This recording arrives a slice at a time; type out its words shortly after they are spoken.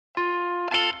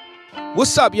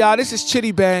What's up, y'all? This is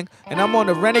Chitty Bang, and I'm on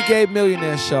the Renegade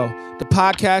Millionaire Show, the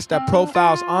podcast that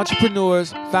profiles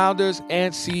entrepreneurs, founders,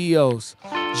 and CEOs.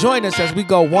 Join us as we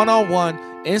go one-on-one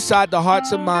inside the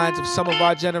hearts and minds of some of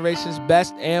our generation's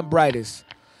best and brightest.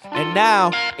 And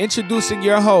now, introducing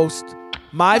your host,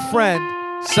 my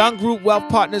friend, Sun Group Wealth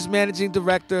Partners Managing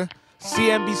Director,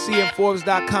 CNBC and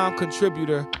Forbes.com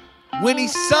contributor, Winnie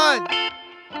Sun.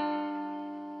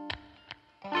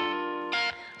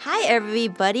 Hi,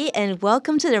 everybody, and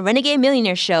welcome to the Renegade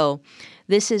Millionaire Show.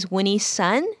 This is Winnie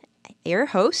Sun, your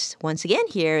host, once again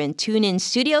here in Tune In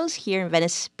Studios here in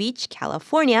Venice Beach,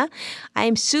 California.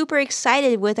 I'm super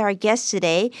excited with our guest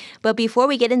today, but before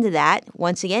we get into that,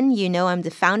 once again, you know I'm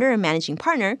the founder and managing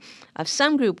partner of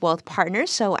Sun Group Wealth Partners,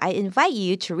 so I invite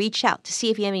you to reach out to see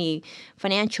if you have any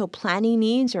financial planning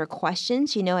needs or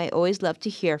questions. You know, I always love to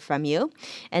hear from you.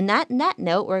 And on that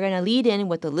note, we're going to lead in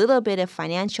with a little bit of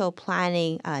financial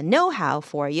planning know-how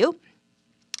for you.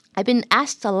 I've been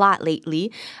asked a lot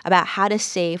lately about how to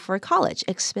save for college,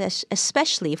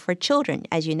 especially for children.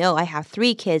 As you know, I have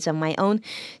 3 kids of my own,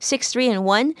 6, 3, and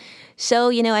 1. So,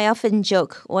 you know, I often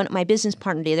joke. My business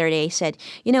partner the other day said,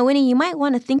 you know, Winnie, you might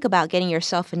want to think about getting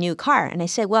yourself a new car. And I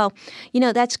said, well, you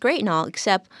know, that's great and all,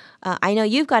 except I know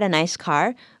you've got a nice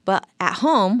car, but at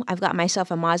home, I've got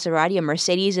myself a Maserati, a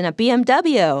Mercedes, and a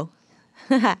BMW.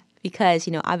 Because,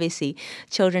 you know, obviously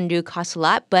children do cost a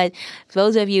lot. But for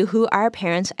those of you who are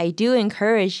parents, I do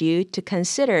encourage you to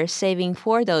consider saving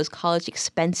for those college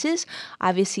expenses.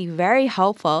 Obviously very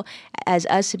helpful as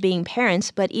us being parents,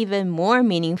 but even more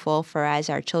meaningful for as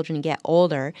our children get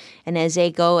older and as they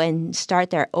go and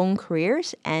start their own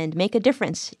careers and make a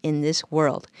difference in this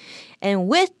world. And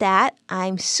with that,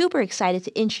 I'm super excited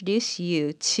to introduce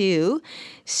you to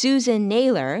Susan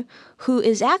Naylor, who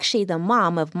is actually the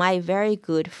mom of my very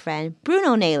good friend,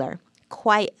 Bruno Naylor.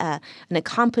 Quite an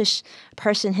accomplished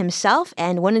person himself,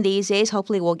 and one of these days,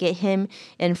 hopefully we'll get him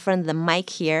in front of the mic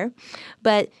here.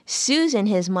 But Susan,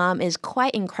 his mom, is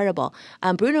quite incredible.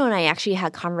 Bruno and I actually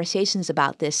had conversations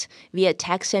about this via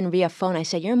text and via phone. I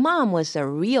said, your mom was the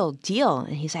real deal.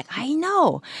 And he's like, I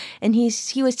know. And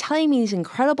he was telling me these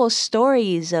incredible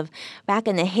stories of back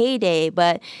in the heyday.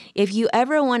 But if you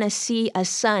ever want to see a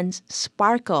son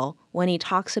sparkle when he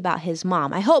talks about his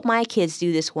mom. I hope my kids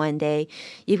do this one day.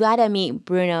 You've got to meet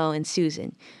Bruno and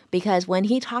Susan, because when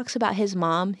he talks about his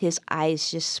mom, his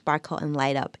eyes just sparkle and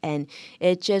light up, and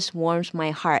it just warms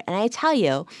my heart. And I tell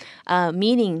you,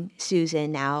 meeting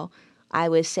Susan now, I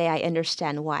would say I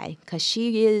understand why, because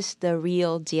she is the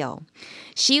real deal.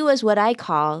 She was what I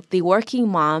call the working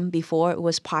mom before it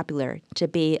was popular to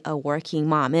be a working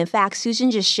mom. In fact,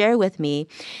 Susan just shared with me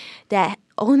that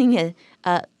owning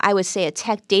I would say a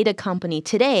tech data company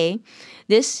today,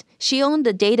 she owned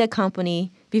the data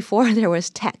company before there was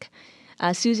tech.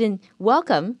 Susan,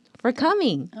 welcome for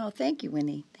coming. Oh, thank you,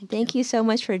 Winnie. Thank you so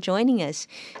much for joining us.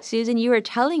 Susan, you were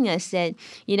telling us that,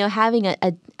 you know, having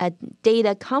a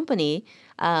data company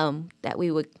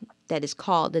that is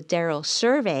called the Darrell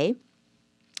Survey,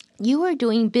 you were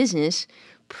doing business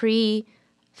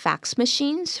pre-fax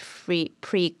machines,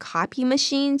 pre-copy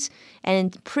machines,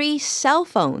 and pre-cell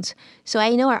phones. So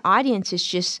I know our audience is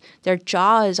just, their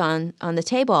jaw is on the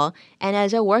table. And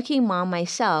as a working mom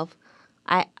myself,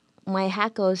 my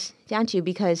hat goes down to you,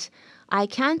 because I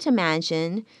can't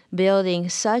imagine building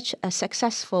such a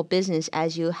successful business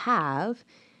as you have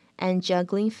and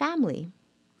juggling family.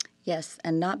 Yes,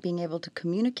 and not being able to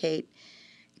communicate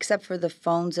except for the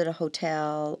phones at a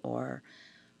hotel, or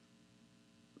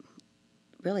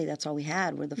really that's all we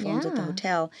had were the phones at the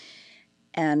hotel.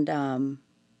 And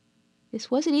this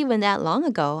wasn't even that long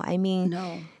ago. I mean,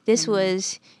 this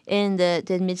was in the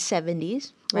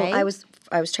mid-'70s, right? Well,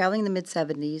 I was traveling in the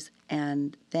mid-'70s,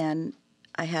 and then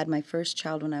I had my first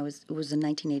child it was in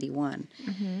 1981.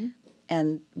 Mm-hmm.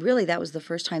 And really that was the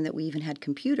first time that we even had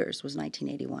computers, was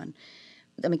 1981.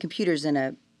 I mean, computers in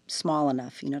a small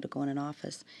enough, you know, to go in an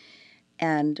office.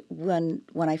 And when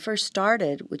I first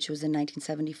started, which was in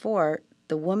 1974,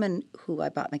 the woman who I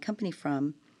bought my company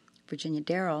from, Virginia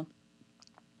Darrell,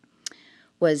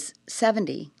 was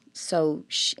 70. So,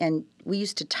 and we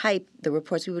used to type the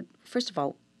reports. We would, first of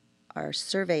all, our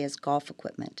survey is golf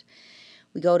equipment.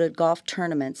 We go to golf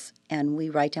tournaments and we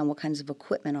write down what kinds of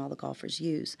equipment all the golfers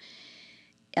use.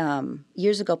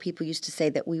 Years ago, people used to say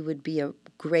that we would be a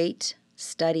great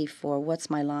study for What's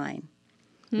My Line?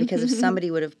 Because if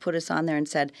somebody would have put us on there and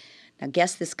said, Now,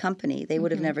 guess this company. They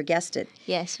would have never guessed it.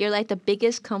 Yes, you're like the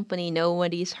biggest company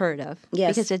nobody's heard of.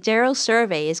 Yes. Because the Darrell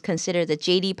Survey is considered the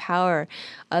J.D. Power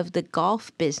of the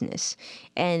golf business.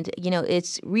 And,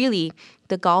 it's really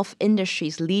the golf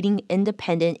industry's leading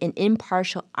independent and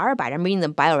impartial arbiter. I'm reading the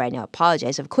bio right now,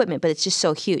 apologize, of equipment, but it's just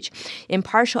so huge.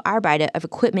 Impartial arbiter of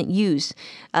equipment used.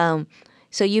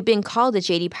 So you've been called the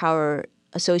J.D. Power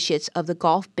Associates of the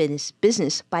golf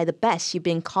business by the best. You've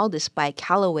been called this by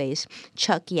Calloway's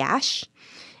Chuck Yash.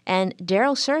 And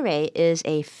Darrell Survey is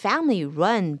a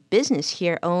family-run business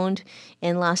here owned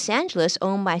in Los Angeles,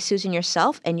 owned by Susan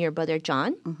yourself and your brother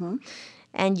John. Mm-hmm.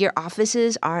 And your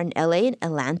offices are in LA and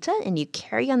Atlanta, and you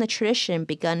carry on the tradition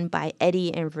begun by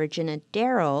Eddie and Virginia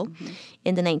Darrell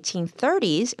in the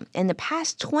 1930s. In the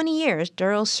past 20 years,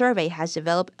 Darrell Survey has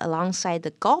developed alongside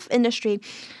the golf industry,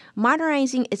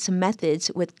 modernizing its methods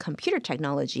with computer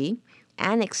technology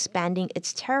and expanding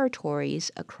its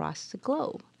territories across the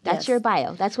globe. That's your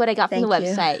bio. That's what I got from the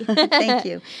website. Thank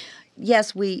you.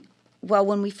 Yes, when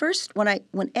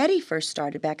Eddie first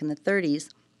started back in the 30s,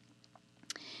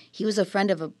 he was a friend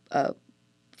of a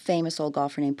famous old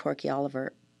golfer named Porky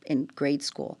Oliver in grade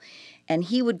school. And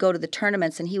he would go to the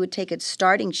tournaments and he would take a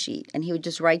starting sheet and he would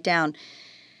just write down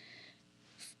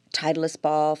Titleist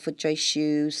ball, FootJoy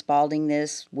shoe, Spalding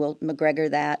this, Wilt McGregor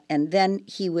that. And then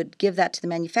he would give that to the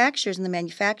manufacturers, and the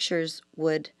manufacturers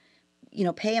would,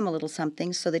 pay him a little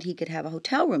something so that he could have a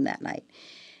hotel room that night.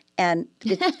 And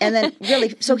then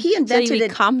really, so he invented so you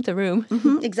would calm the room.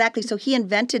 Exactly. So he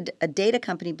invented a data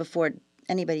company before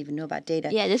anybody even knew about data.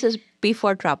 Yeah, this is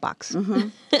before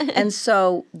Dropbox. And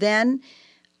so then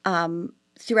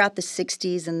throughout the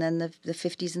 60s and then the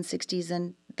 50s and 60s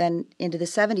and then into the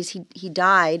 70s, he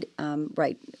died,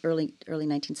 early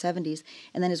 1970s.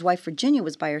 And then his wife, Virginia,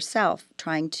 was by herself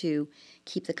trying to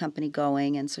keep the company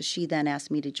going. And so she then asked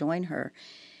me to join her.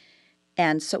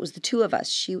 And so it was the two of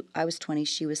us. I was 20,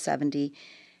 she was 70.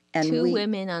 And two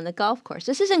women on the golf course.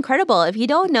 This is incredible. If you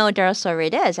don't know what Darrell Survey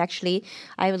is, actually,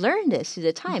 I learned this through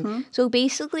the time. So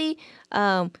basically,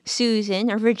 Susan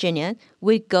or Virginia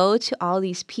would go to all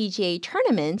these PGA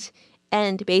tournaments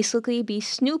and basically be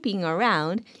snooping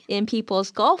around in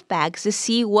people's golf bags to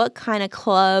see what kind of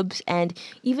clubs and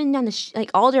even on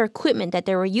all their equipment that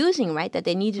they were using, right? That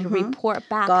they needed to report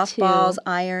back golf to. Balls,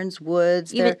 irons,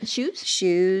 woods. Even shoes?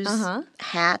 Shoes,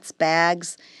 hats,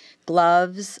 bags,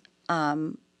 gloves.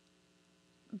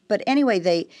 But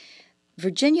anyway,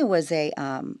 Virginia was a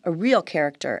real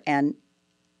character, and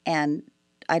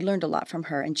I learned a lot from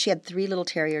her. And she had 3 little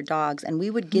terrier dogs, and we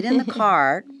would get in the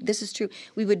car. This is true.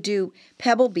 We would do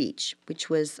Pebble Beach, which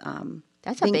was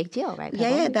that's a big deal, right?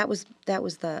 Yeah, that was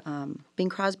the Bing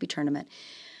Crosby tournament.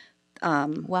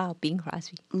 Wow, Bing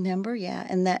Crosby. Remember, yeah,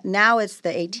 and that now it's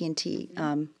the AT&T.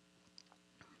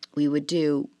 We would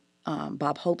do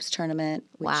Bob Hope's tournament,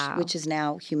 which is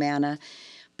now Humana.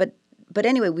 But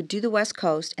anyway, we'd do the West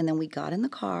Coast, and then we got in the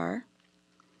car.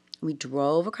 We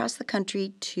drove across the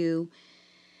country to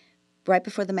right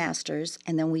before the Masters,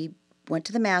 and then we went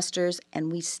to the Masters, and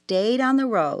we stayed on the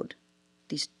road,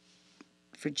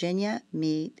 Virginia,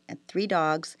 me, and 3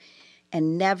 dogs,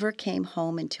 and never came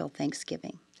home until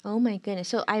Thanksgiving. Oh, my goodness.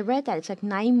 So I read that. It's like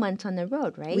 9 months on the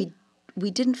road, right?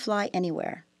 We didn't fly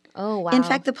anywhere. Oh, wow. In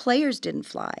fact, the players didn't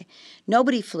fly.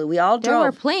 Nobody flew. We all drove. There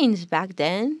were planes back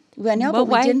then. I know, but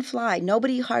we didn't fly.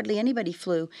 Hardly anybody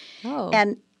flew. Oh.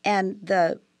 And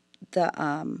there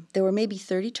were maybe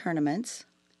 30 tournaments,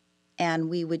 and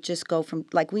we would just go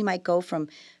we might go from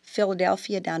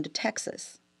Philadelphia down to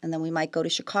Texas, and then we might go to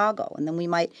Chicago, and then we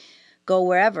might go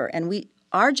wherever. And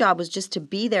our job was just to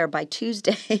be there by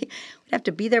Tuesday. We'd have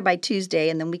to be there by Tuesday,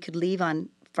 and then we could leave on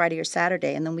Friday or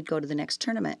Saturday, and then we'd go to the next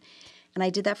tournament. And I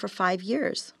did that for 5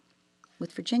 years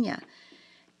with Virginia.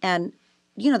 And,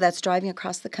 that's driving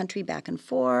across the country back and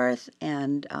forth.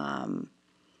 And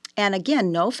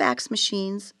again, no fax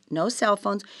machines, no cell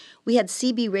phones. We had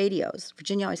CB radios.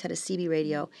 Virginia always had a CB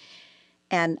radio.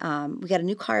 And we got a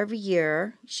new car every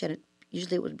year.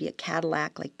 Usually it would be a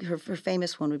Cadillac. Like her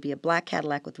famous one would be a black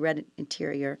Cadillac with red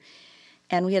interior.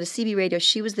 And we had a CB radio.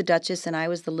 She was the Duchess, and I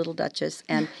was the little Duchess.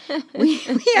 And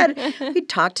we'd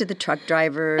talk to the truck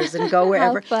drivers and go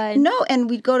wherever. How fun. No, and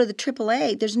we'd go to the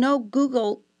AAA. There's no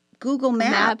Google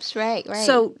Maps. Right.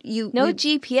 So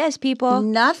GPS, people.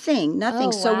 Nothing.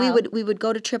 Oh, so wow. we would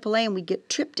go to AAA and we'd get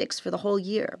triptychs for the whole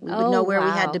year. We would know where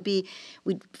we had to be.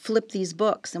 We'd flip these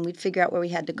books and we'd figure out where we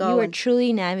had to go. You were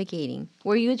truly navigating.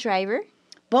 Were you a driver?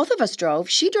 Both of us drove.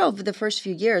 She drove the first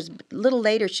few years. A little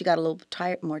later, she got a little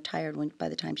more tired by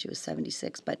the time she was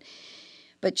 76. But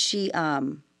she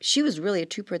was really a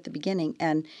trooper at the beginning.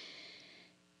 And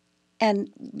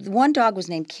And one dog was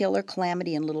named Killer,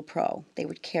 Calamity, and Little Pro. They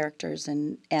were characters,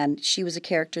 and she was a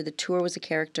character. The tour was a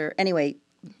character. Anyway,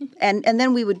 and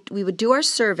then we would do our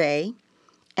survey,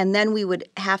 and then we would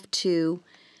have to,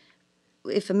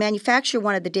 if a manufacturer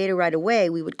wanted the data right away,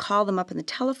 we would call them up on the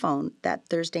telephone that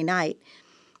Thursday night,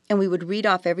 and we would read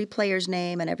off every player's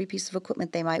name and every piece of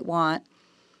equipment they might want.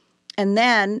 And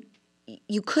then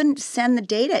you couldn't send the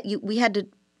data. We had to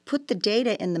put the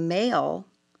data in the mail.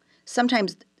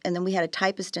 Sometimes, and then we had a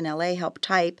typist in L.A. help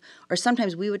type, or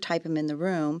sometimes we would type them in the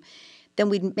room. Then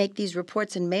we'd make these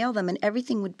reports and mail them, and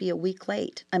everything would be a week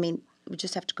late. I mean, we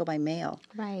just have to go by mail.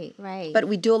 Right, right. But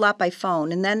we do a lot by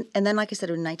phone. And then, like I said,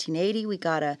 in 1980, we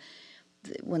got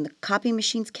when the copy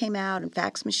machines came out and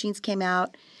fax machines came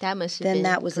out. That must have then been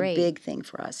that was great. a big thing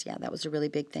for us. Yeah, that was a really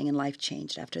big thing, and life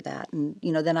changed after that. And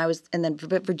then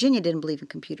Virginia didn't believe in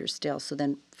computers still. So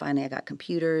then finally I got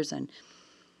computers, and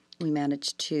we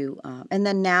managed to. And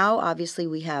then now, obviously,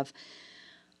 we have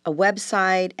a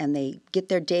website, and they get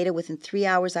their data within 3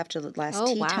 hours after the last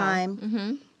tee time.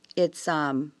 Mm-hmm. It's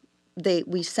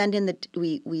we send in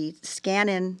we scan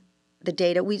in the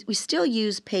data. We still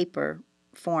use paper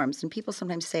forms, and people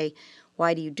sometimes say,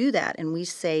 why do you do that? And we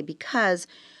say, because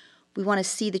we want to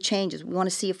see the changes. We want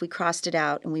to see if we crossed it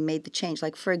out and we made the change.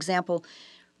 Like, for example,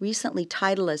 recently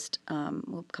Titleist,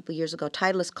 a couple of years ago,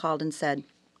 Titleist called and said,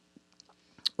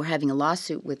 we're having a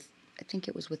lawsuit with, I think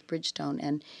it was with Bridgestone,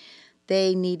 and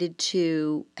they needed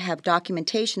to have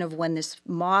documentation of when this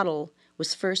model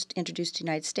was first introduced to the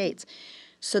United States.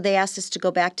 So they asked us to go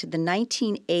back to the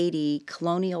 1980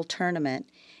 Colonial Tournament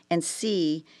and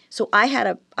see. So I had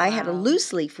a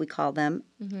loose leaf, we call them,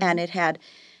 and it had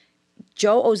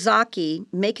Joe Ozaki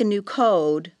make a new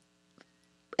code,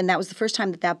 and that was the first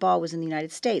time that ball was in the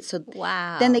United States. So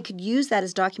then they could use that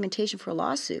as documentation for a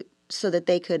lawsuit, so that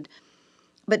they could.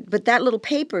 But that little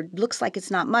paper looks like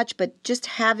it's not much, but just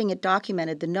having it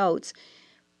documented, the notes,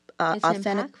 it's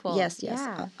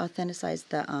impactful. Authenticized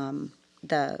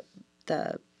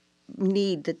the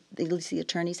need that at least the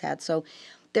attorneys had. So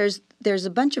there's a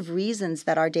bunch of reasons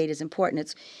that our data is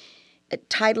important.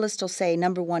 Titleist will say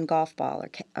number one golf ball,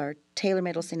 or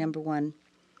TaylorMade will say number one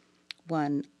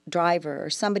driver, or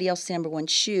somebody else say number one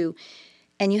shoe,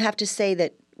 and you have to say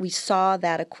that we saw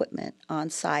that equipment on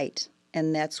site,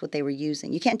 and that's what they were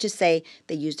using. You can't just say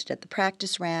they used it at the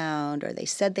practice round, or they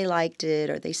said they liked it,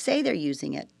 or they say they're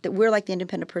using it. That we're like the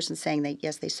independent person saying that,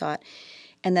 yes, they saw it.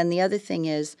 And then the other thing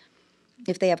is,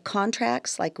 if they have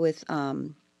contracts, like with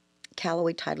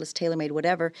Calloway, Titleist, TaylorMade,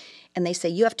 whatever, and they say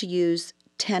you have to use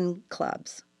 10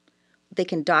 clubs, they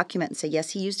can document and say,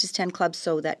 yes, he used his 10 clubs,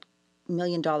 so that $1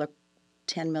 million,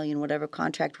 10 million, whatever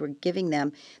contract we're giving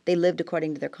them, they lived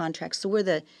according to their contracts. So we're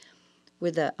the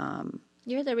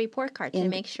you're the report card to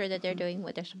make sure that they're doing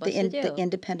what they're supposed to do. The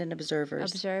independent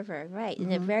observers. Observer, right.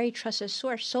 And a very trusted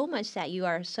source, so much that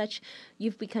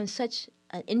you've become such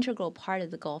an integral part of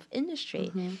the golf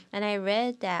industry. And I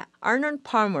read that Arnold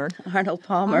Palmer,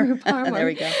 there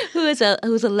we go, who is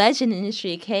a legend in the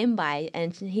industry, came by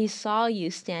and he saw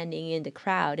you standing in the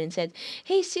crowd and said,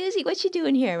 "Hey, Susie, what you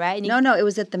doing here?" Right? And No, it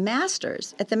was at the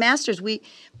Masters. At the Masters,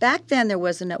 back then there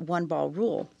wasn't a one ball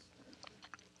rule,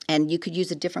 and you could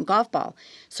use a different golf ball.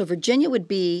 So Virginia would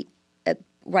be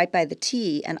right by the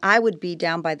tee, and I would be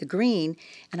down by the green,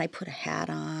 and I put a hat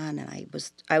on, and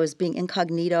I was being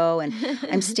incognito, and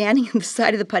I'm standing on the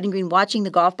side of the putting green watching the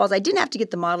golf balls. I didn't have to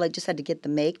get the model. I just had to get the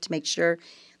make to make sure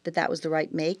that was the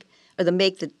right make, or the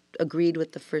make that agreed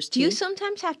with the first tee. Do you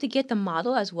sometimes have to get the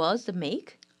model as well as the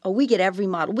make? Oh, we get every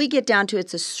model. We get down to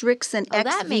it's a Srixon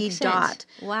XV dot.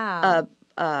 Wow.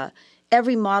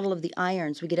 Every model of the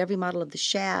irons. We get every model of the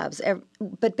shafts.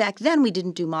 But back then, we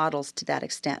didn't do models to that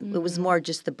extent. It was more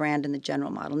just the brand and the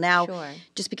general model. Now,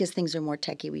 just because things are more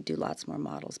techy, we do lots more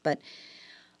models. But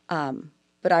I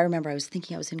remember I was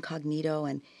incognito,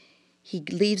 and he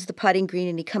leaves the putting green,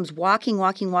 and he comes walking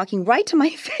right to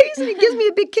my face, and he gives me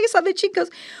a big kiss on the cheek, goes,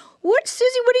 "What,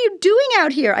 Susie, what are you doing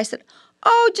out here?" I said,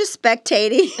 "Oh, just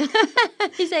spectating."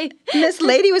 And this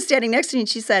lady was standing next to me, and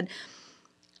she said,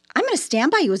 "I'm going to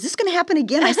stand by you. Is this going to happen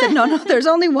again?" I said, no, there's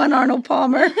only one Arnold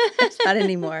Palmer. It's not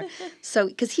anymore. So,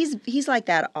 because he's like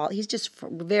that. He's just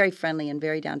very friendly and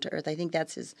very down to earth. I think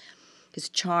that's his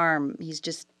charm.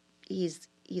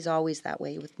 He's always that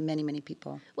way with many, many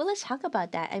people. Well, let's talk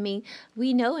about that. I mean,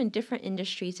 we know in different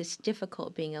industries it's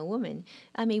difficult being a woman.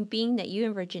 I mean, being that you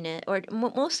and Virginia, or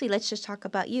mostly let's just talk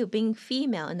about you, being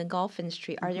female in the golf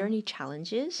industry, are there any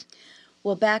challenges?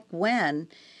 Well, back when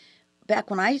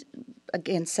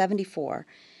again, 74,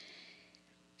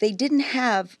 they didn't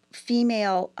have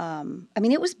female,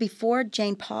 it was before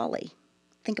Jane Pauley.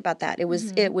 Think about that. It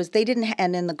was they didn't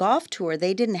and in the golf tour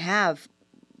they didn't have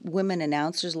women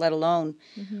announcers, let alone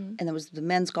and there was the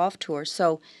men's golf tour.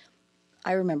 So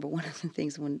I remember one of the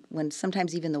things when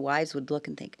sometimes even the wives would look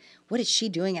and think, what is she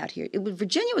doing out here?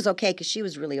 Virginia was okay because she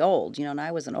was really old, and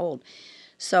I wasn't old.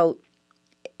 So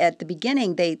at the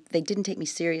beginning, they didn't take me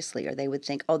seriously, or they would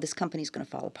think, oh, this company's going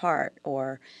to fall apart,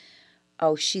 or,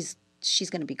 oh, she's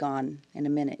going to be gone in a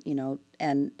minute,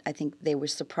 And I think they were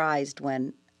surprised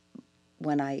when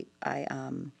I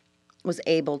was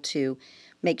able to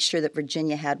make sure that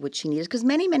Virginia had what she needed. Because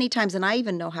many, many times, and I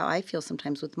even know how I feel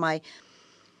sometimes with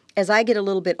as I get a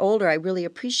little bit older, I really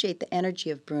appreciate the energy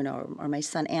of Bruno or my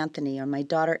son Anthony or my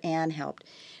daughter Anne helped.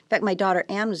 In fact, my daughter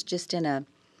Anne was just in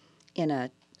a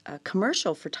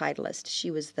commercial for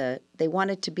Titleist. They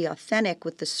wanted to be authentic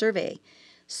with the survey.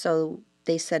 So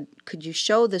they said, could you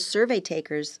show the survey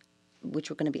takers, which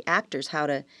were going to be actors, how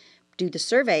to do the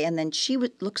survey? And then she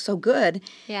would look so good.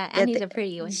 Yeah, Annie's a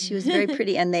pretty one. She was very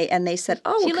pretty. And they said,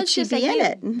 oh, well, could she be in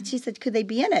it? And she said, could they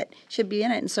be in it? Should be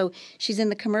in it. And so she's in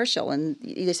the commercial. And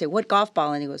they say, what golf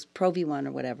ball? And he goes, Pro V1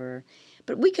 or whatever.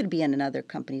 But we could be in another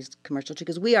company's commercial too,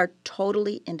 because we are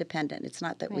totally independent. It's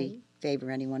not that we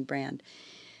favor any one brand.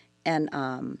 And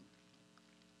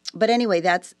but anyway,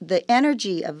 that's the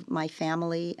energy of my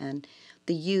family and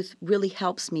the youth really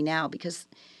helps me now, because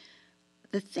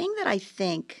the thing that I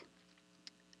think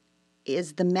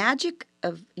is the magic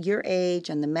of your age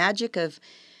and the magic of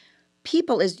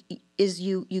people is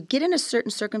you get in a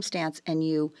certain circumstance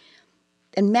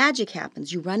and magic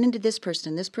happens. You run into this person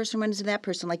and this person runs into that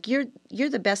person. Like you're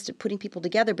the best at putting people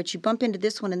together, but you bump into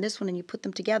this one and you put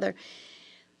them together.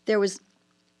 There's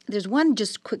one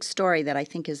just quick story that I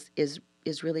think is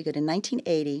really good. In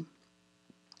 1980,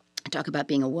 I talk about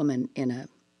being a woman in a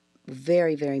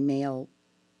very, very male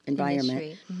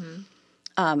environment.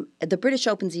 The British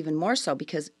Open's even more so,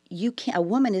 because a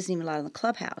woman isn't even allowed in the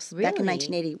clubhouse. Really? Back in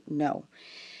 1980, no.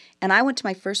 And I went to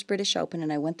my first British Open,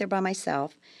 and I went there by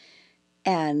myself,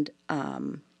 and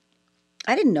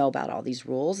I didn't know about all these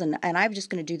rules, and I was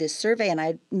just going to do this survey, and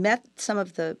I met some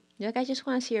of the... You're like, I just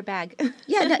want to see your bag.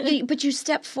 But you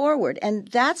step forward, and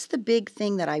that's the big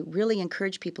thing that I really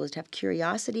encourage people, is to have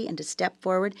curiosity and to step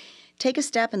forward. Take a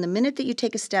step, and the minute that you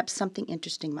take a step, something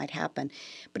interesting might happen.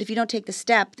 But if you don't take the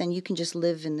step, then you can just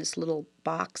live in this little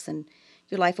box, and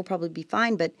your life will probably be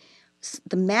fine. But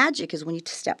the magic is when you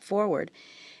step forward.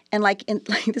 And like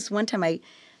this one time,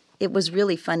 it was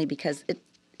really funny because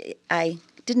I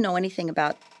didn't know anything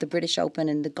about the British Open,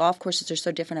 and the golf courses are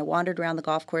so different. I wandered around the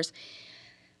golf course.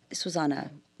 This was on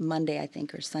a Monday, I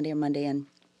think, or Sunday or Monday, and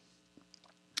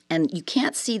you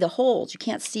can't see the holes. You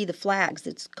can't see the flags.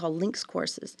 It's called links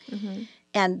courses.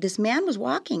 And this man was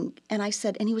walking, and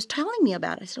he was telling me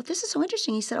about it. I said, oh, this is so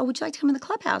interesting. He said, oh, would you like to come in the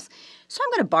clubhouse? So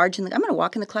I'm going to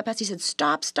walk in the clubhouse. He said,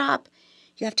 stop.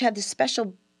 You have to have this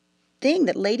special thing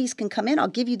that ladies can come in. I'll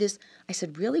give you this. I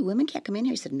said, really? Women can't come in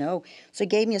here? He said, no. So he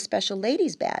gave me a special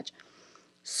ladies badge.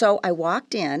 So I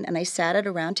walked in, and I sat at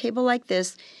a round table like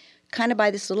this, kind of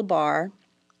by this little bar,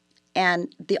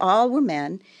 and they all were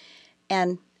men,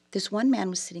 and this one man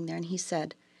was sitting there, and he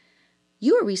said,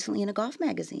 you were recently in a golf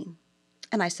magazine.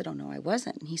 And I said, oh, no, I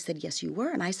wasn't. And he said, yes, you were.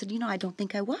 And I said, I don't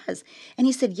think I was. And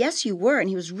he said, yes, you were. And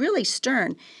he was really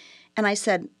stern. And I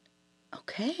said,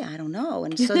 okay, I don't know.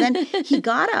 And so then he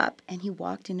got up, and he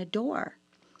walked in a door.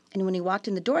 And when he walked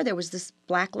in the door, there was this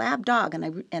black lab dog, and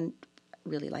I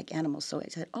really like animals. So I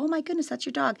said, oh, my goodness, that's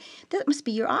your dog. That must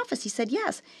be your office. He said,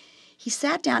 yes. He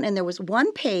sat down, and there was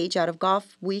one page out of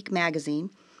Golf Week magazine,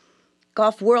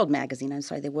 Golf World magazine. I'm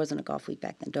sorry, there wasn't a Golf Week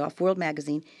back then. Golf World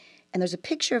magazine. And there's a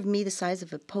picture of me the size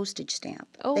of a postage stamp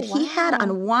that he had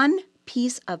on one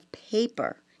piece of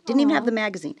paper. Didn't even have the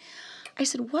magazine. I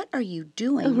said, what are you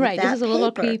doing with that this is a paper?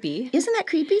 little creepy. Isn't that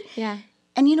creepy? Yeah.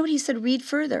 And you know what he said? Read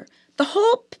further. The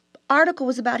whole article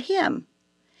was about him.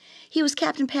 He was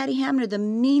Captain Patty Hamner, the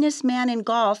meanest man in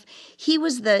golf. He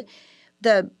was the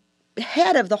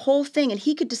head of the whole thing, and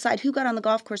he could decide who got on the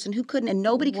golf course and who couldn't, and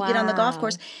nobody could get on the golf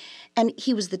course. And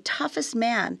he was the toughest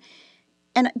man.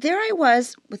 And there I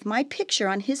was with my picture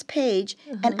on his page,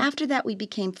 and after that we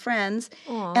became friends.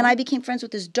 And I became friends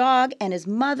with his dog and his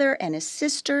mother and his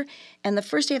sister. And the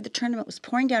first day of the tournament was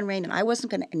pouring down rain, and I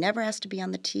never asked to be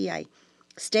on the tee. I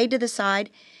stayed to the side,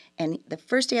 and the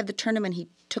first day of the tournament he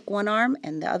took one arm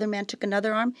and the other man took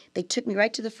another arm. They took me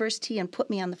right to the first tee and put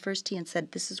me on the first tee and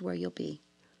said, this is where you'll be.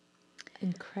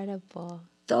 Incredible.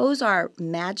 Those are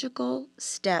magical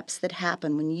steps that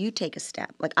happen when you take a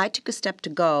step. Like I took a step to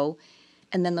go,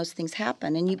 and then those things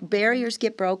happen, and barriers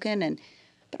get broken.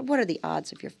 But what are the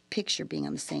odds of your picture being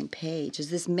on the same page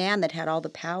as this man that had all the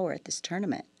power at this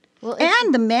tournament?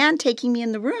 And the man taking me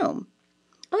in the room.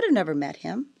 I would have never met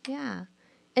him. Yeah.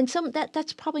 And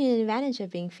that's probably an advantage of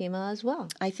being female as well.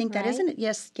 I think that right? isn't it?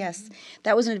 Yes, yes.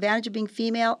 That was an advantage of being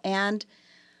female and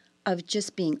of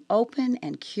just being open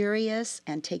and curious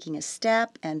and taking a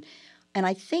step. And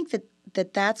I think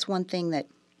that's one thing that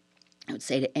I would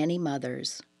say to any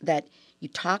mothers, that you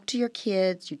talk to your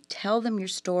kids, you tell them your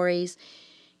stories,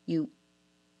 you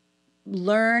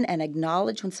learn and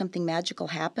acknowledge when something magical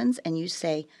happens, and you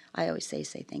say, I always say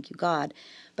thank you, God.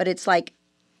 But it's like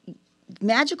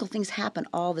magical things happen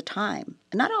all the time.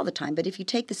 Not all the time, but if you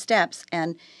take the steps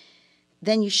and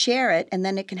then you share it, and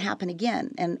then it can happen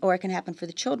again, or it can happen for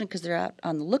the children because they're out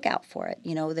on the lookout for it.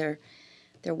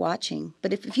 They're watching.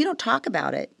 But if you don't talk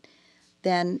about it,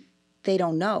 then they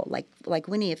don't know. Like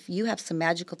Winnie, if you have some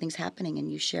magical things happening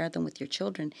and you share them with your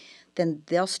children, then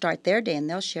they'll start their day and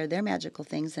they'll share their magical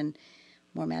things, and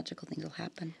more magical things will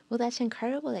happen. Well, that's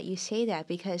incredible that you say that,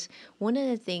 because one of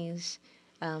the things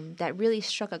that really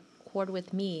struck a chord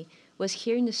with me was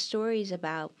hearing the stories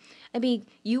about,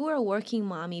 you were a working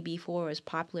mommy before it was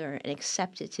popular and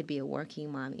accepted to be a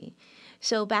working mommy.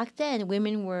 So back then,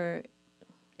 women were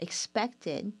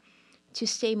expected to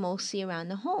stay mostly around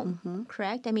the home,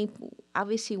 correct?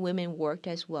 Obviously women worked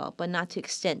as well, but not to the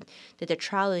extent that they're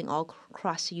traveling all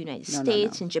across the United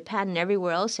States and Japan and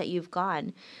everywhere else that you've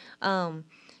gone.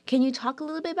 Can you talk a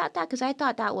little bit about that? Because I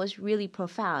thought that was really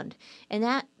profound. And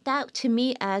that to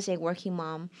me as a working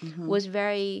mom was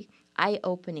very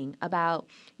eye-opening about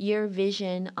your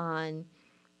vision on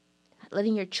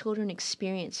letting your children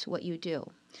experience what you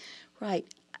do. Right.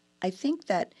 I think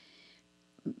that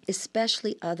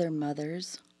especially other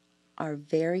mothers are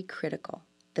very critical.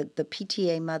 The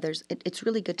PTA mothers, it's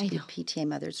really good to be a PTA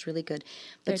mother. It's really good.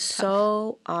 But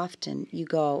so often you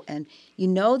go and you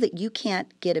know that you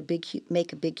can't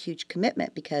make a big, huge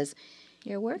commitment because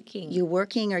you're working. You're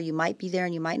working, or you might be there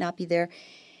and you might not be there.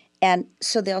 And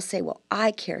so they'll say, well,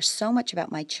 I care so much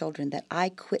about my children that I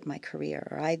quit my career,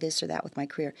 or I this or that with my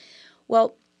career.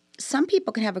 Well, some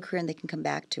people can have a career and they can come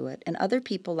back to it. And other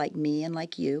people like me and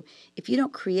like you, if you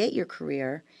don't create your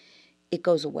career, it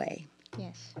goes away.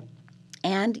 Yes.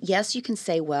 And yes, you can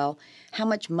say, well, how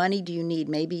much money do you need?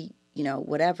 Maybe,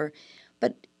 whatever.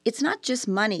 But it's not just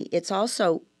money. It's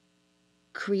also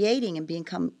creating and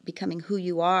becoming who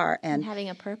you are. And having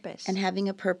a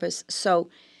purpose. So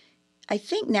I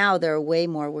think now there are way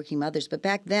more working mothers. But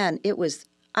back then,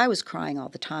 I was crying all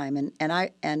the time.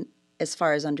 And as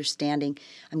far as understanding,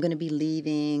 I'm going to be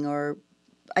leaving, or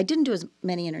I didn't do as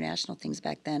many international things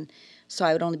back then. So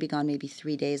I would only be gone maybe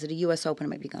 3 days. At a U.S. Open, I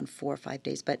might be gone 4 or 5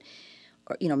 days. But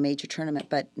major tournament,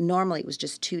 but normally it was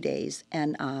just 2 days.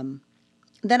 And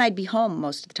then I'd be home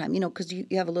most of the time, because you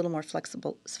have a little more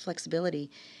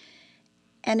flexibility.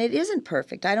 And it isn't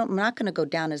perfect. I'm not going to go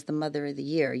down as the mother of the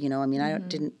year, I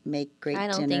didn't make great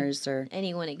dinners. I don't think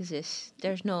anyone exists.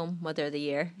 There's no mother of the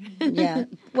year. Yeah.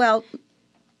 Well,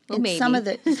 maybe. Some of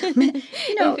the,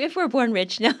 if we're born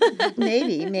rich, no.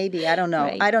 maybe. I don't know.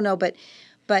 Right. I don't know.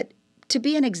 But to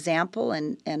be an example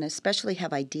and especially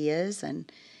have ideas and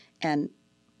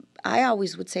I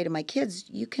always would say to my kids,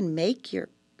 you can make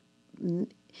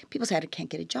people say, I can't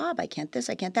get a job, I can't this,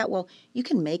 I can't that. Well, you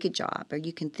can make a job, or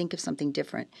you can think of something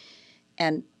different.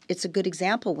 And it's a good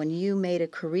example when you made a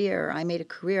career, I made a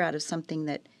career out of something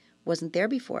that wasn't there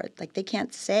before. Like, they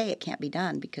can't say it can't be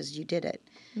done because you did it.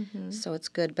 Mm-hmm. So it's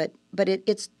good. But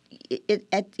it's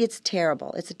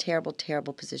terrible. It's a terrible,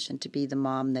 terrible position to be the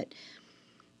mom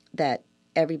that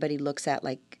everybody looks at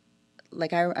like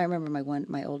I remember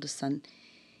my oldest son,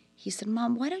 he said,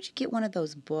 Mom, why don't you get one of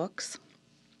those books?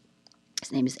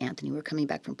 His name is Anthony. We were coming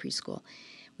back from preschool.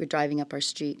 We were driving up our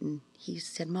street, and he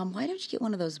said, Mom, why don't you get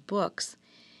one of those books?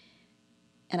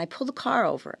 And I pulled the car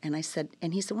over, and he said,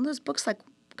 one of those books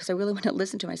because I really want to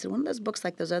listen to him. I said, one of those books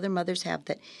like those other mothers have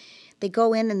that they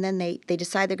go in and then they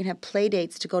decide they're going to have play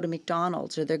dates to go to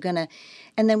McDonald's, or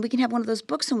and then we can have one of those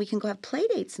books and we can go have play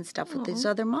dates and stuff with these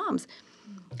other moms.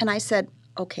 And I said,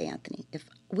 okay, Anthony, if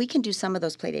we can do some of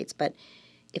those play dates, but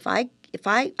if I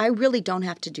really don't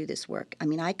have to do this work.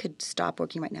 I could stop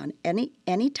working right now. And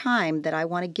any time that I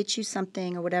want to get you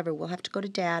something or whatever, we'll have to go to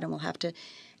Dad and we'll have to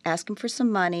ask him for some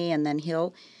money, and then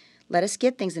he'll let us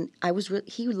get things. And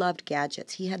he loved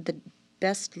gadgets. He had the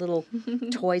best little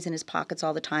toys in his pockets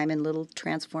all the time and little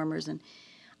transformers. And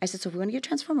I said, so if we want to get a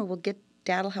transformer,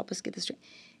 Dad will help us get this.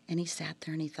 And he sat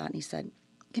there and he thought, and he said,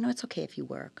 it's okay if you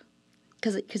work.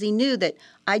 Because he knew that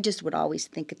I just would always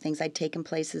think of things. I'd take him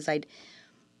places. I'd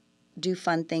do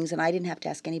fun things, and I didn't have to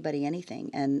ask anybody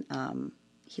anything. And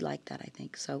he liked that, I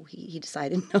think. So he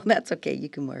decided, no, that's okay. You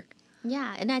can work.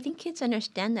 Yeah, and I think kids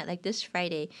understand that. Like this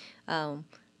Friday,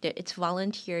 it's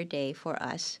volunteer day for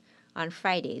us on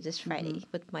Friday, this Friday,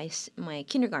 with my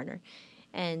kindergartner.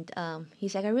 And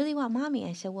he's like, I really want Mommy.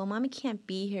 I said, well, Mommy can't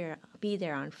be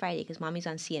there on Friday because Mommy's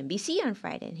on CNBC on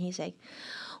Friday. And he's like,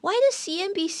 why does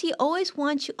CNBC always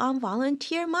want you on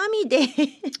Volunteer Mommy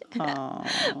Day?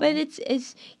 But it's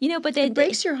but it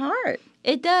breaks your heart.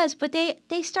 It does, but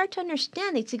they start to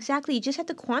understand. It's exactly, you just have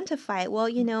to quantify it. Well,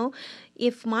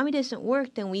 if Mommy doesn't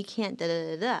work, then we can't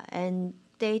da-da-da-da. And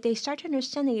they start to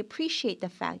understand, they appreciate the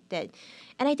fact that,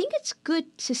 and I think it's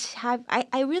good to have,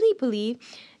 I really believe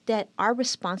that our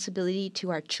responsibility to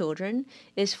our children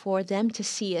is for them to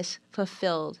see us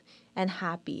fulfilled and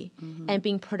happy and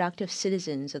being productive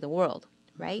citizens of the world,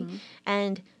 right?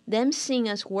 And them seeing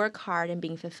us work hard and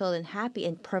being fulfilled and happy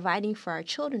and providing for our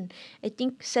children, I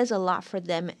think says a lot for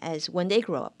them as when they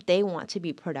grow up, they want to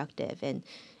be productive and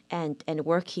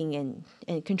working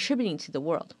and contributing to the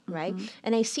world, right?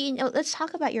 And I see, let's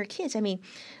talk about your kids. I mean,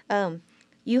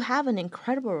 you have an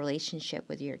incredible relationship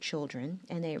with your children,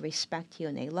 and they respect you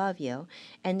and they love you,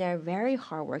 and they're very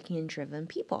hardworking and driven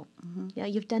people.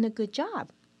 You've done a good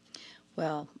job.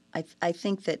 Well, I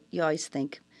think that you always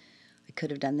think, I could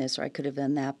have done this or I could have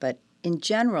done that, but in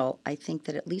general, I think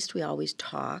that at least we always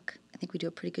talk. I think we do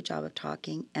a pretty good job of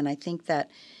talking, and I think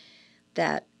that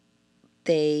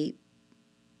they,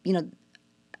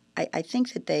 I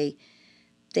think that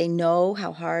they know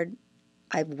how hard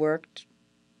I've worked,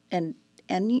 and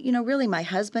really my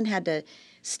husband had to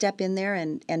step in there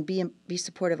and be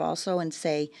supportive also and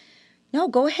say, no,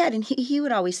 go ahead. And he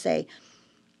would always say,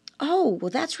 oh, well,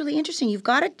 that's really interesting. You've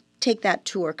got to take that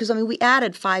tour. Because, we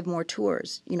added 5 more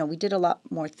tours. We did a lot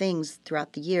more things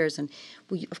throughout the years. And,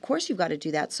 of course, you've got to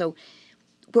do that. So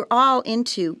we're all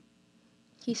into...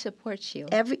 He supports you.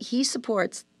 He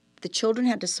supports. The children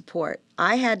had to support.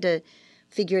 I had to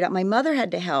figure it out. My mother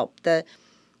had to help.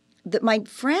 My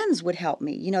friends would help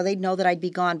me. They'd know that I'd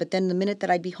be gone, but then the minute that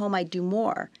I'd be home, I'd do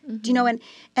more. Do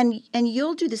and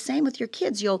you'll do the same with your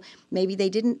kids.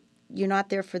 Maybe you're not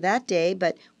there for that day,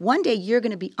 but one day you're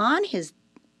going to be on his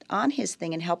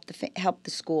thing and help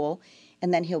the school,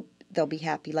 and then they'll be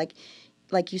happy.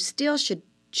 Like you still should.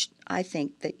 I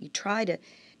think that you try to.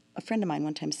 A friend of mine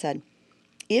one time said,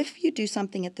 if you do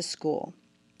something at the school,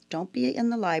 don't be in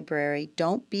the library,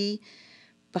 don't be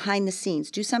behind the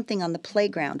scenes. Do something on the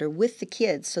playground or with the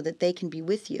kids so that they can be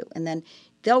with you. And then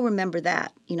they'll remember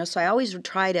that. So I always would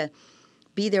try to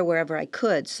be there wherever I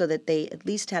could so that they at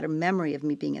least had a memory of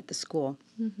me being at the school.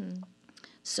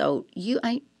 So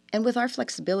and with our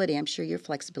flexibility, I'm sure your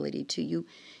flexibility too,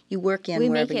 you work in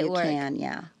wherever you can.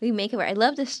 Yeah. We make it work. I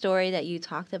love the story that you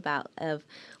talked about of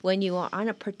when you were on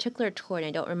a particular tour, and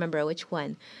I don't remember which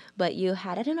one, but you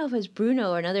had, I don't know if it was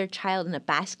Bruno or another child in a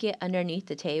basket underneath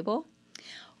the table.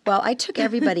 Well, I took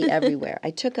everybody everywhere. I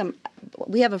took them.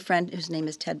 We have a friend whose name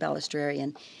is Ted Balistreri,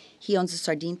 and he owns a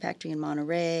sardine factory in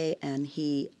Monterey, and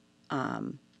he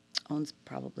owns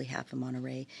probably half of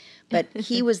Monterey. But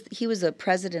he was a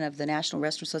president of the National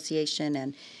Restaurant Association,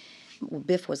 and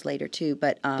Biff was later too.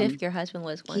 But Biff, your husband,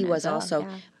 was one. He was well, also.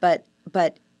 Yeah.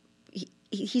 But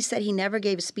he said he never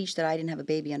gave a speech that I didn't have a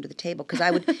baby under the table, because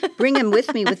I would bring him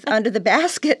with me under the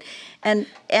basket, and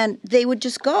they would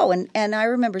just go. And I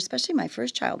remember, especially my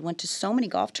first child, went to so many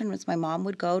golf tournaments. My mom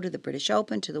would go to the British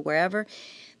Open, to the wherever.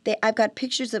 I've got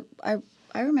pictures of, I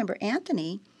remember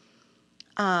Anthony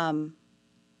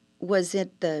was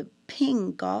at the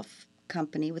Ping Golf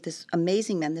Company with this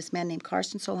amazing man, this man named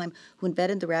Karsten Solheim, who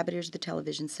invented the rabbit ears of the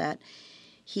television set.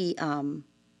 He, anyway,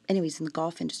 he's in the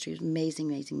golf industry. He was an amazing,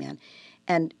 amazing man.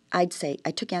 And I'd say,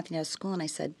 I took Anthony out of school and I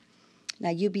said,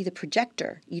 now you be the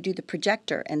projector. You do the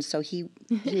projector. And so he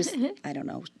was, I don't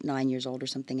know, 9 years old or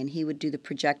something, and he would do the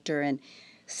projector and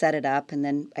set it up, and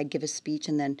then I'd give a speech,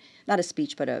 and then, not a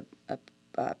speech, but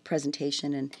a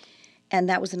presentation, and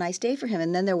that was a nice day for him.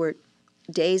 And then there were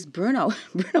days, Bruno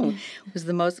was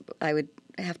the most, I would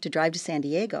have to drive to San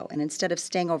Diego, and instead of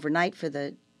staying overnight for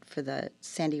the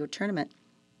San Diego tournament,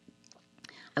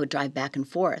 I would drive back and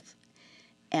forth.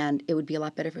 And it would be a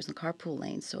lot better if it was in the carpool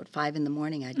lane. So at 5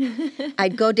 a.m,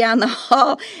 I'd go down the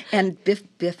hall, and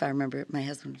Biff, I remember my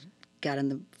husband got in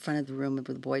the front of the room where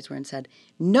the boys were and said,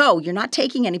 no, you're not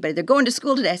taking anybody. They're going to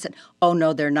school today. I said, oh,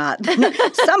 no, they're not.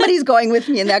 Somebody's going with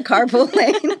me in that carpool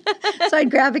lane. So I'd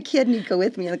grab a kid and he'd go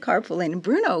with me in the carpool lane. And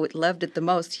Bruno loved it the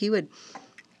most.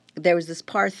 There was this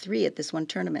par 3 at this one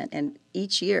tournament, and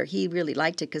each year he really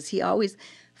liked it because he always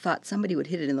thought somebody would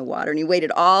hit it in the water, and he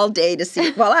waited all day to see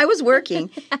it. While I was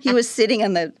working, he was sitting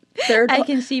on the third I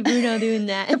can see Bruno doing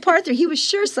that. The par 3, he was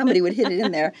sure somebody would hit it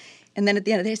in there. And then at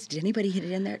the end of the day, I said, did anybody hit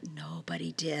it in there?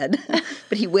 Nobody did.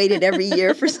 But he waited every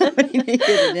year for somebody to hit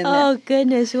it in there. Oh,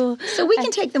 goodness. Well, so we can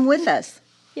take them with us.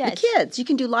 Yes. The kids. You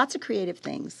can do lots of creative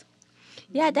things.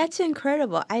 Yeah, that's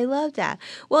incredible. I love that.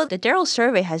 Well, the Darrell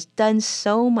Survey has done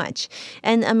so much.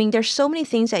 And I mean, there's so many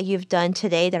things that you've done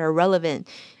today that are relevant.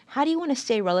 How do you want to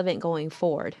stay relevant going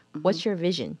forward? What's your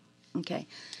vision? Okay.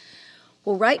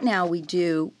 Well, right now we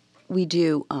do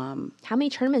How many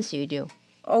tournaments do you do?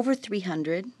 over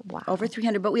 300. Wow. Over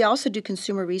 300, but we also do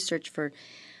consumer research for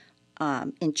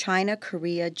in China,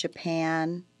 Korea,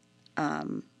 Japan,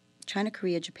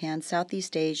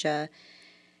 Southeast Asia,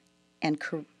 and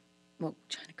China,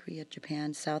 Korea,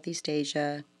 Japan, Southeast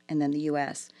Asia, and then the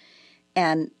U.S.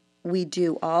 And we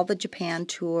do all the Japan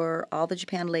tour, all the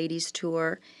Japan ladies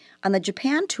tour. On the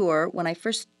Japan tour, when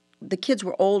the kids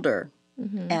were older,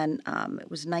 and it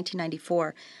was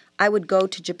 1994, I would go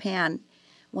to Japan,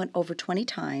 went over 20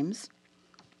 times,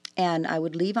 and I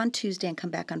would leave on Tuesday and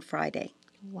come back on Friday.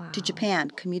 Wow. To Japan,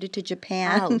 commuted to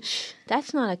Japan. Ouch.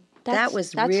 That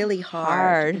was really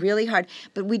hard. Really hard.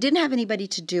 But we didn't have anybody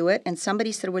to do it, and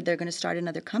somebody said, well, they're going to start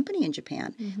another company in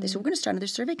Japan. They said, we're going to start another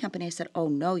survey company. I said, oh,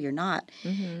 no, you're not.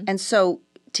 And so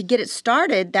to get it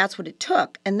started, that's what it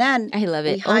took. And then I love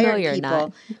it. we hired oh, no, you're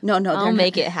people. not. No, I'll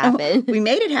make it happen. We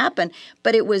made it happen.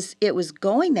 But it was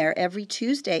going there every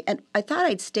Tuesday. And I thought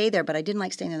I'd stay there, but I didn't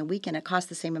like staying on the weekend. It cost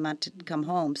the same amount to come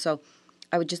home. So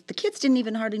I would the kids didn't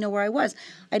even hardly know where I was.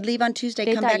 I'd leave on Tuesday,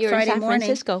 They come thought back you were in Friday San morning.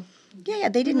 Francisco. Yeah,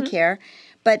 they didn't care.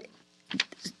 But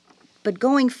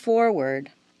going forward,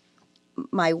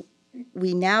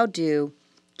 we now do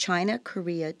China,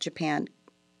 Korea, Japan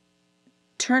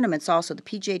tournaments also. The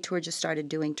PGA Tour just started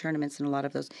doing tournaments in a lot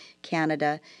of those,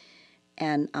 Canada.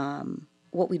 And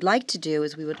what we'd like to do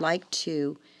is we would like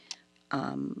to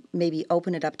maybe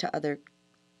open it up to other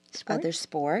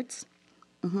sports.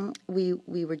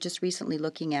 We were just recently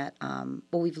looking at,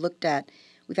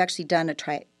 we've actually done a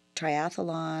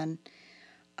triathlon.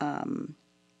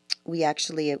 We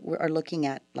actually are looking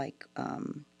at like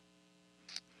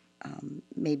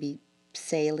maybe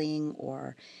sailing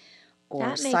or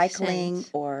cycling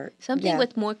or something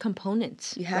with more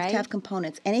components. You have to have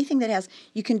components. Anything that has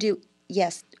you can do.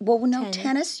 Yes. Well, no,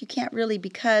 tennis you can't really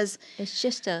because it's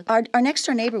just our next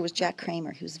door neighbor was Jack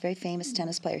Kramer. He was a very famous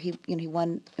tennis player. He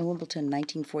won in Wimbledon in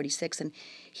 1946, and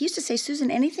he used to say, Susan,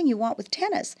 anything you want with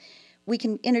tennis, we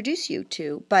can introduce you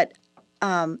to. But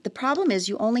the problem is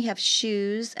you only have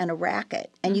shoes and a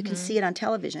racket, and you can see it on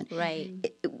television.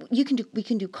 Right. We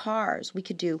can do cars. We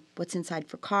could do what's inside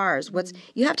for cars.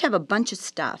 You have to have a bunch of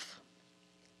stuff.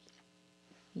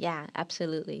 Yeah,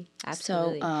 absolutely.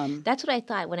 So that's what I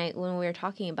thought when we were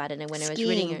talking about it and when I was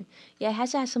reading it. Yeah, it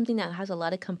has to have something that has a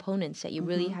lot of components that you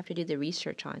really have to do the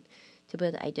research on to be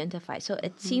able to identify. So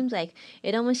it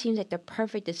almost seems like the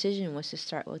perfect decision was to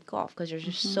start with golf because there's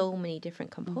just so many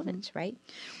different components, right?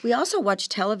 We also watch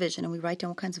television and we write down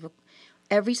all kinds of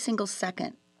every single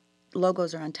second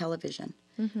logos are on television.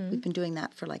 We've been doing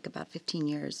that for like about 15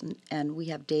 years, and we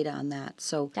have data on that.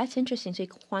 So that's interesting. So you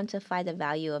quantify the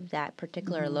value of that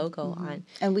particular logo on.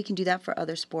 And we can do that for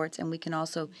other sports, and we can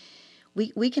also,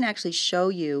 we can actually show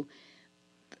you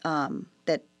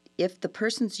that if the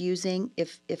person's using,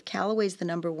 if Callaway's the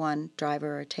number one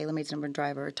driver, or TaylorMade's number one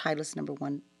driver, or Titleist's number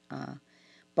one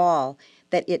ball,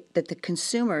 that the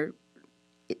consumer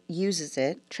uses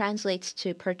it. Translates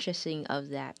to purchasing of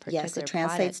that particular Yes, it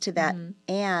translates to that.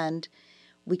 And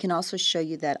we can also show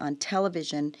you that on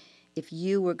television, if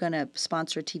you were going to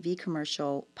sponsor a TV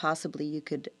commercial, possibly you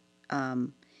could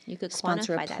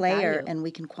sponsor a player, and we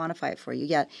can quantify it for you.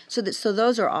 Yeah. So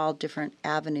those are all different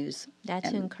avenues.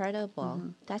 That's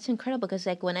incredible. That's incredible because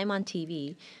like when I'm on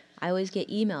TV, I always get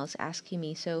emails asking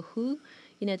me, so who,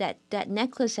 that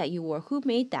necklace that you wore, who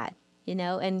made that?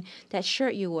 And that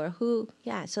shirt you wore, who?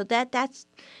 Yeah. So that's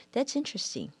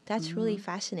interesting. That's really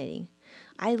fascinating.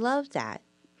 I love that.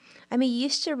 I mean, you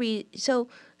used to read. So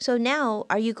now,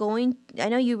 are you going? I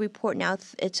know you report now.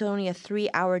 It's only a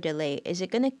 3-hour delay. Is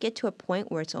it going to get to a point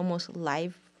where it's almost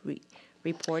live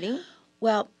reporting?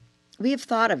 Well, we have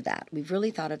thought of that. We've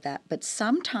really thought of that. But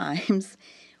sometimes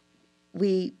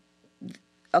when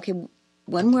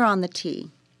we're on the tee,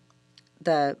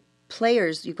 the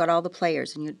players, you've got all the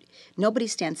players, and nobody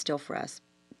stands still for us.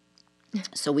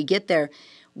 So we get there.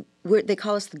 They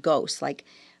call us the ghosts, like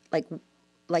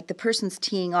the person's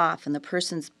teeing off and the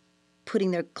person's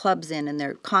putting their clubs in and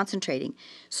they're concentrating.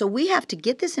 So we have to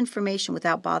get this information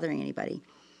without bothering anybody.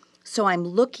 So I'm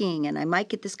looking, and I might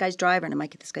get this guy's driver, and I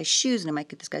might get this guy's shoes, and I might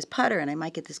get this guy's putter, and I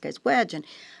might get this guy's wedge. And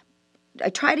I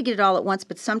try to get it all at once,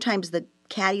 but sometimes the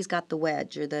caddy's got the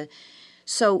wedge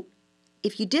So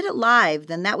if you did it live,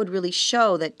 then that would really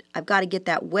show that I've got to get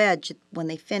that wedge when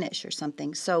they finish or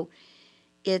something. So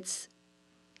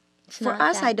for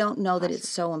us, I don't know that it's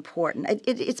so important.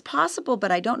 It's possible, but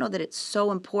I don't know that it's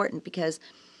so important because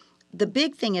the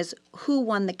big thing is who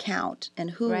won the count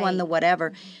and who won the Right.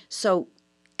 whatever. So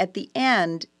at the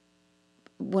end,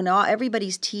 when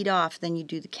everybody's teed off, then you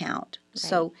do the count.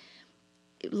 So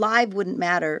live wouldn't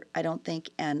matter, I don't think,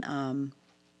 and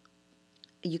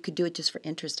you could do it just for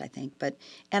interest, I think.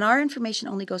 And our information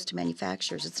only goes to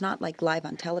manufacturers. It's not like live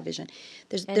on television. And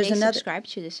There's they another. subscribe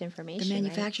to this information, The right?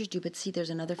 manufacturers do, but see, there's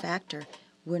another factor.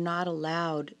 We're not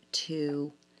allowed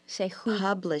to Say who.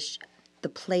 publish the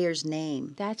player's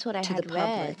name That's what I to had the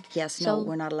public. read. Yes, So- no,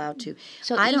 we're not allowed to.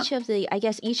 So I each don't- of the, I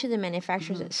guess each of the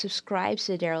manufacturers that subscribes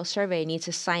to the Darrell Survey needs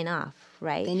to sign off,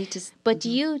 right? They need to. But do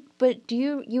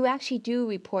you actually do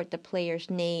report the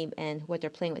player's name and what they're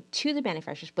playing with to the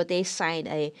manufacturers, but they sign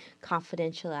a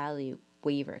confidentiality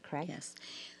waiver, correct? Yes,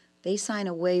 they sign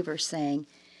a waiver saying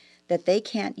that they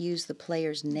can't use the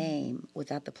player's name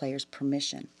without the player's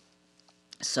permission.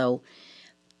 So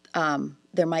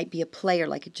there might be a player,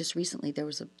 like just recently,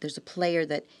 there's a player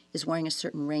that is wearing a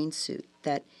certain rain suit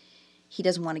that he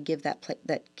doesn't want to give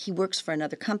that he works for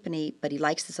another company, but he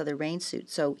likes this other rain suit,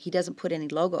 so he doesn't put any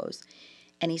logos,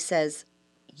 and he says,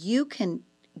 you can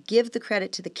give the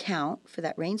credit to the count for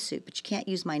that rain suit, but you can't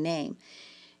use my name.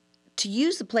 To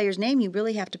use the player's name, you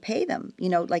really have to pay them. You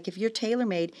know, like if you're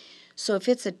TaylorMade, so if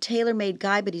it's a TaylorMade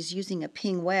guy, but he's using a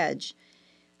ping wedge,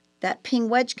 that ping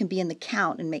wedge can be in the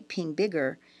count and make ping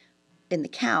bigger in the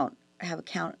count, have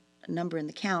a number in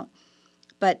the count,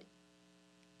 but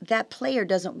that player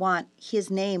doesn't want his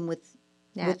name with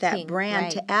that Ping, brand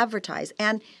right. to advertise.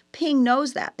 And Ping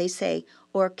knows that. They say,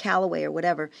 or Calloway or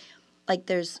whatever. Like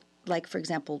for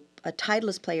example, a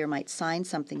Titleist player might sign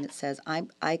something that says,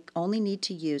 I only need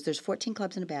to use, there's 14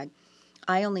 clubs in a bag,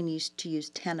 I only need to use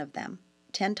 10 of them,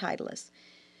 10 Titleists.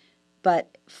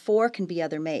 But 4 can be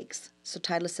other makes. So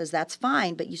Titleist says, that's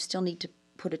fine, but you still need to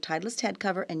put a Titleist head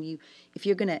cover, and you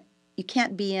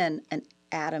can't be in an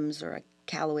Adams or a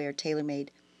Callaway or TaylorMade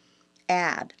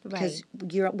ad because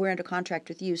we're under contract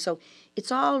with you. So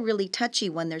it's all really touchy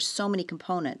when there's so many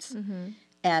components.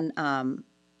 And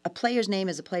a player's name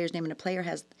is a player's name, and a player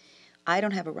I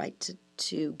don't have a right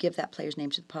to give that player's name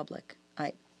to the public.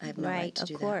 I have no right to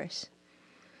do that. Right, of course.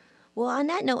 Well, on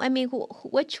that note, I mean,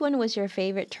 which one was your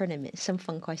favorite tournament? Some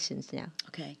fun questions now.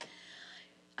 Okay.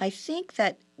 I think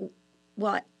that,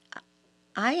 well,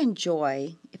 I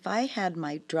enjoy, if I had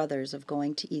my druthers of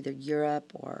going to either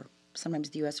Europe or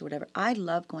sometimes the U.S. or whatever, I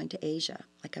love going to Asia.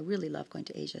 Like, I really love going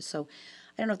to Asia. So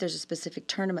I don't know if there's a specific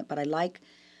tournament, but I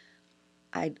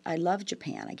love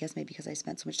Japan, I guess maybe because I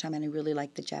spent so much time, and I really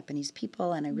like the Japanese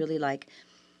people, and I really like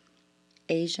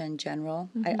Asia in general.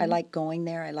 I like going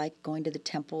there. I like going to the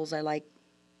temples. I like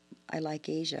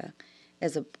Asia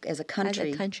as a country.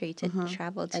 As a country to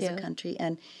travel to. As a country.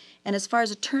 And as far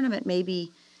as a tournament,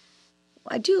 maybe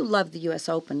I do love the U.S.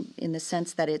 Open in the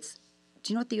sense that do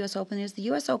you know what the U.S. Open is? The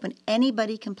U.S. Open,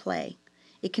 anybody can play.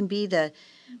 It can be the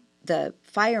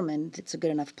fireman that's a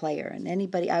good enough player, and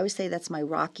anybody. I always say that's my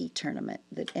Rocky tournament,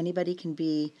 that anybody can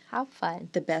be How fun.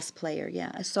 the best player.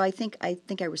 Yeah. So I think I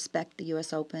respect the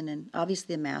U.S. Open, and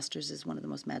obviously the Masters is one of the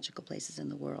most magical places in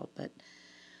the world. But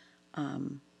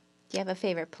do you have a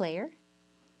favorite player?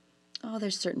 oh,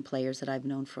 there's certain players that I've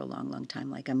known for a long, long time.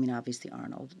 Like, I mean, obviously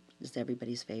Arnold is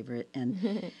everybody's favorite,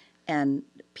 and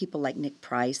people like Nick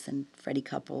Price and Freddie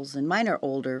Couples, and mine are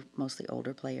mostly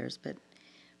older players, but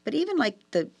even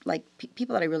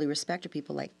people that I really respect are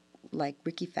people like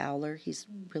Ricky Fowler. He's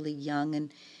really young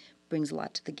and brings a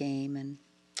lot to the game, and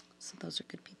so those are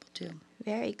good people too.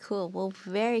 Very cool. Well,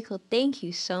 very cool. Thank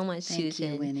you so much, Thank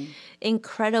Susan. you, Winnie.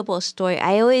 Incredible story.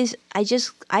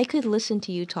 I could listen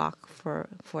to you talk for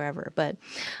forever, but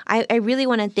I really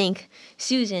want to thank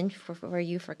Susan for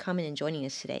you for coming and joining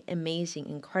us today. Amazing,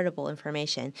 incredible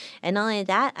information. And not only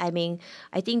that, I mean,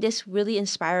 I think this really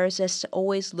inspires us to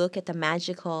always look at the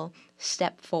magical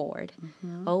step forward.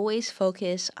 Always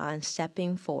focus on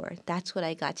stepping forward. That's what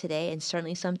I got today, and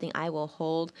certainly something I will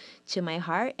hold to my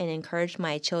heart and encourage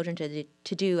my children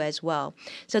to do as well.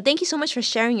 So thank you so much for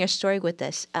sharing your story with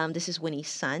us. This is Winnie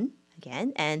Sun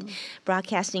again, and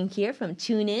broadcasting here from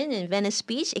TuneIn in Venice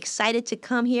Beach. Excited to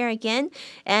come here again.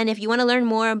 And if you want to learn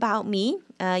more about me,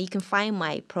 you can find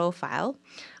my profile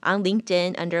on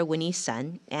LinkedIn under Winnie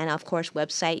Sun. And of course,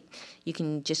 website, you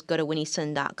can just go to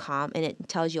winniesun.com, and it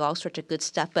tells you all sorts of good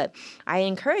stuff. But I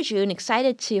encourage you and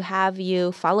excited to have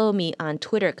you follow me on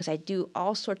Twitter, because I do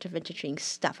all sorts of interesting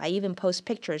stuff. I even post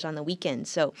pictures on the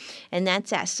weekends. And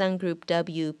that's at Sun Group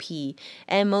WP.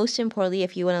 And most importantly,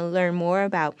 if you want to learn more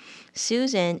about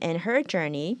Susan and her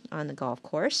journey on the golf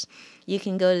course, you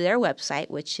can go to their website,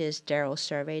 which is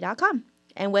darrellsurvey.com.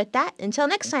 And with that, until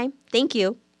next time, thank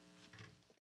you.